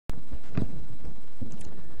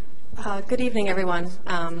Good evening, everyone.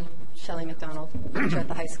 Shelley McDonald, teacher at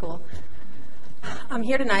the high school. I'm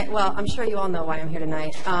here tonight. Well, I'm sure you all know why I'm here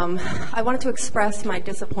tonight. I wanted to express my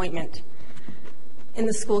disappointment in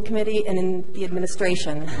the school committee and in the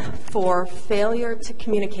administration for failure to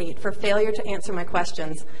communicate, for failure to answer my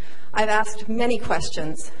questions. I've asked many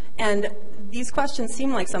questions, and these questions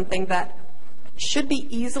seem like something that should be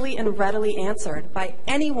easily and readily answered by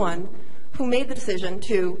anyone who made the decision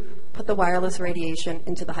to put the wireless radiation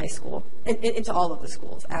into the high school, into all of the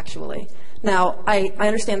schools, actually. Now, I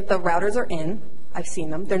understand that the routers are in. I've seen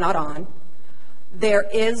them. They're not on. There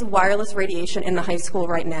is wireless radiation in the high school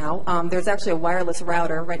right now. There's actually a wireless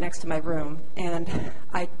router right next to my room, and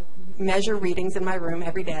I measure readings in my room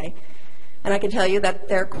every day, and I can tell you that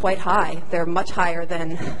they're quite high. They're much higher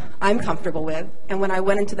than I'm comfortable with, and when I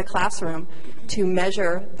went into the classroom to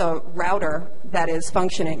measure the router that is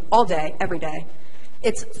functioning all day, every day,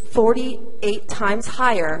 it's 48 times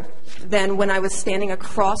higher than when I was standing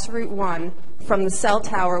across Route 1 from the cell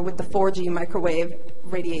tower with the 4G microwave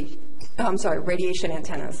radiation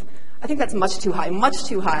antennas. I think that's much too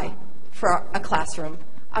high for a classroom.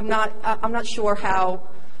 I'm not sure how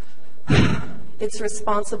it's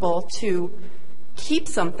responsible to keep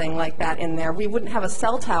something like that in there. We wouldn't have a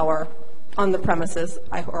cell tower on the premises,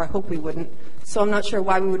 or I hope we wouldn't. So I'm not sure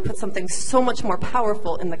why we would put something so much more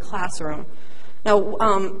powerful in the classroom. Now,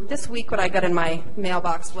 this week what I got in my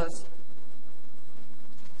mailbox was,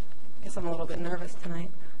 I guess I'm a little bit nervous tonight,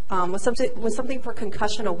 was something for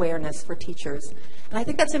concussion awareness for teachers. And I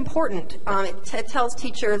think that's important. It tells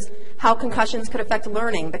teachers how concussions could affect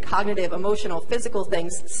learning, the cognitive, emotional, physical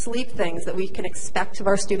things, sleep things that we can expect of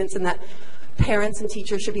our students and that parents and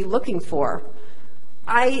teachers should be looking for.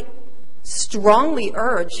 I strongly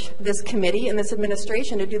urge this committee and this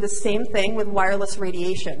administration to do the same thing with wireless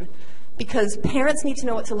radiation, because parents need to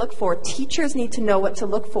know what to look for. Teachers need to know what to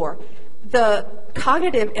look for. The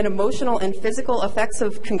cognitive and emotional and physical effects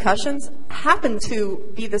of concussions happen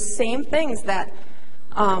to be the same things that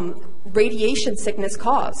radiation sickness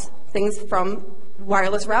cause. Things from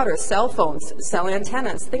wireless routers, cell phones, cell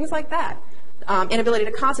antennas, things like that. Inability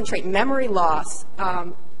to concentrate, memory loss,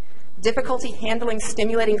 difficulty handling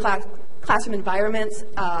stimulating classroom environments,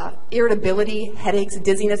 irritability, headaches,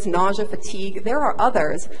 dizziness, nausea, fatigue. There are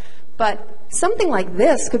others. But something like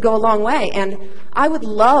this could go a long way, and I would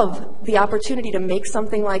love the opportunity to make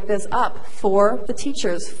something like this up for the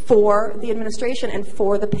teachers, for the administration, and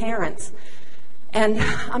for the parents. And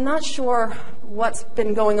I'm not sure what's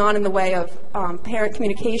been going on in the way of parent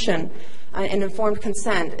communication and informed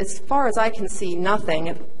consent. As far as I can see, nothing,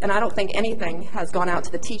 and I don't think anything has gone out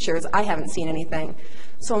to the teachers. I haven't seen anything.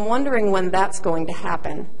 So I'm wondering when that's going to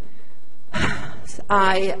happen.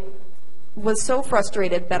 I was so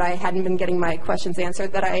frustrated that I hadn't been getting my questions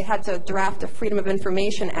answered that I had to draft a Freedom of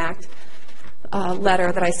Information Act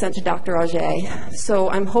letter that I sent to Dr. Auger. So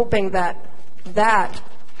I'm hoping that that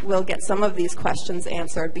will get some of these questions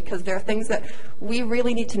answered, because there are things that we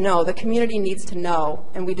really need to know, the community needs to know,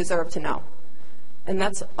 and we deserve to know. And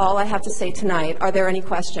that's all I have to say tonight. Are there any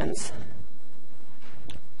questions?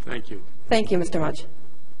 Thank you. Thank you, Mr. Mudge.